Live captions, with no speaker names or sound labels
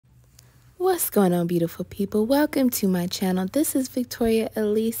What's going on, beautiful people? Welcome to my channel. This is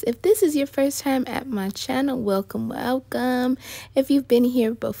victoriaaillis. If this is your first time at my channel, welcome. If you've been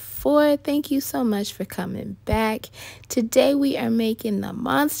here before, thank you so much for coming back. Today we are making the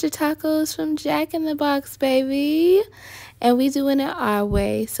monster tacos from Jack in the Box, baby. And we doing it our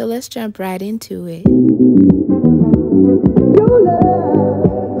way, so let's jump right into it. Your love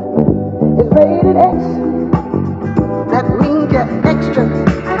is rated X. That means you're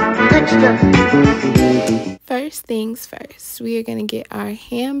extra. First things first, we are going to get our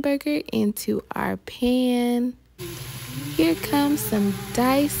hamburger into our pan. Here comes some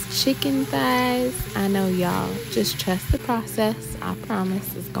diced chicken thighs. I know y'all, just trust the process. I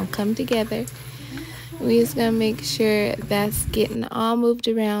promise it's going to come together. We're just going to make sure that's getting all moved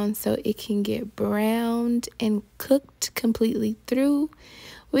around so it can get browned and cooked completely through.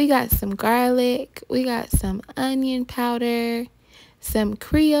 We got some garlic. We got some onion powder, some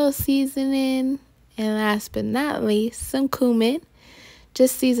Creole seasoning, and last but not least, some cumin.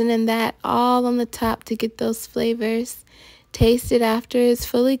 Just seasoning that all on the top to get those flavors. Taste it after it's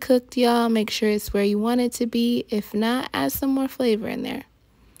fully cooked, y'all. Make sure it's where you want it to be. If not, add some more flavor in there.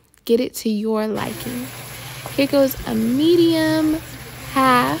 Get it to your liking. Here goes a medium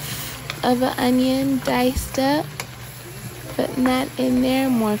half of an onion diced up. Putting that in there.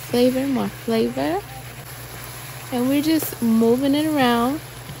 More flavor, more flavor. And we're just moving it around.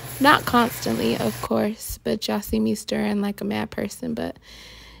 Not constantly, of course, but y'all see me stirring like a mad person, but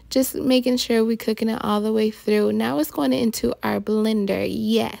just making sure we're cooking it all the way through. Now it's going into our blender.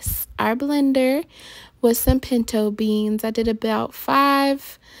 Yes, our blender with some pinto beans. I did about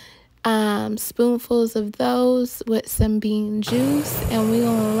 5 spoonfuls of those with some bean juice, and we're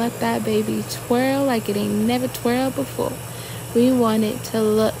gonna let that baby twirl like it ain't never twirled before. We want it to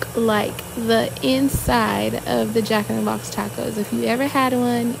look like the inside of the Jack in the Box tacos. If you ever had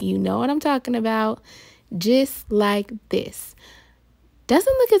one, you know what I'm talking about. Just like this.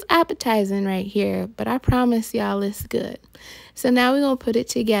 Doesn't look as appetizing right here, but I promise y'all it's good. So now we're going to put it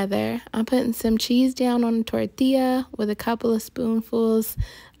together. I'm putting some cheese down on a tortilla with a couple of spoonfuls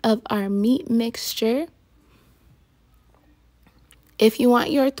of our meat mixture. If you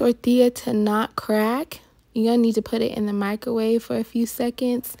want your tortilla to not crack, you're going to need to put it in the microwave for a few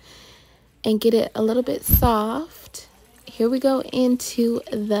seconds and get it a little bit soft. Here we go into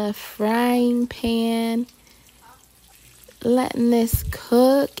the frying pan. Letting this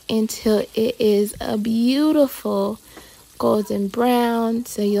cook until it is a beautiful golden brown.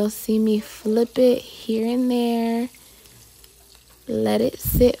 So you'll see me flip it here and there. Let it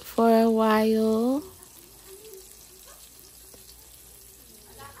sit for a while.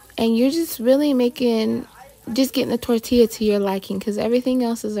 And you're just really getting the tortilla to your liking because everything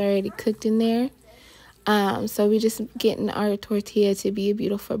else is already cooked in there. So we're just getting our tortilla to be a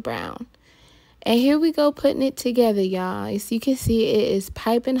beautiful brown. And here we go putting it together, y'all. As you can see, it is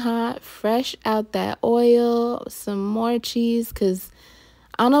piping hot, fresh out that oil, some more cheese, because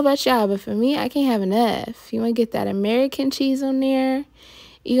I don't know about y'all, but for me, I can't have enough. You want to get that American cheese on there.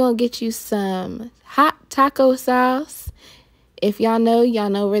 You're going to get you some hot taco sauce. If y'all know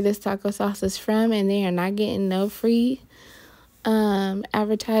where this taco sauce is from, and they are not getting no free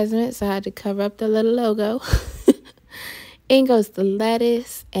advertisement, so I had to cover up the little logo. In goes the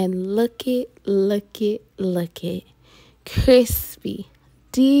lettuce, and look it. Crispy,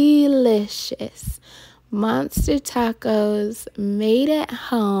 delicious monster tacos made at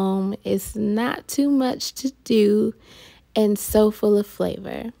home. It's not too much to do and so full of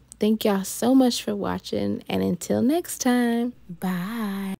flavor. Thank y'all so much for watching, and until next time, bye.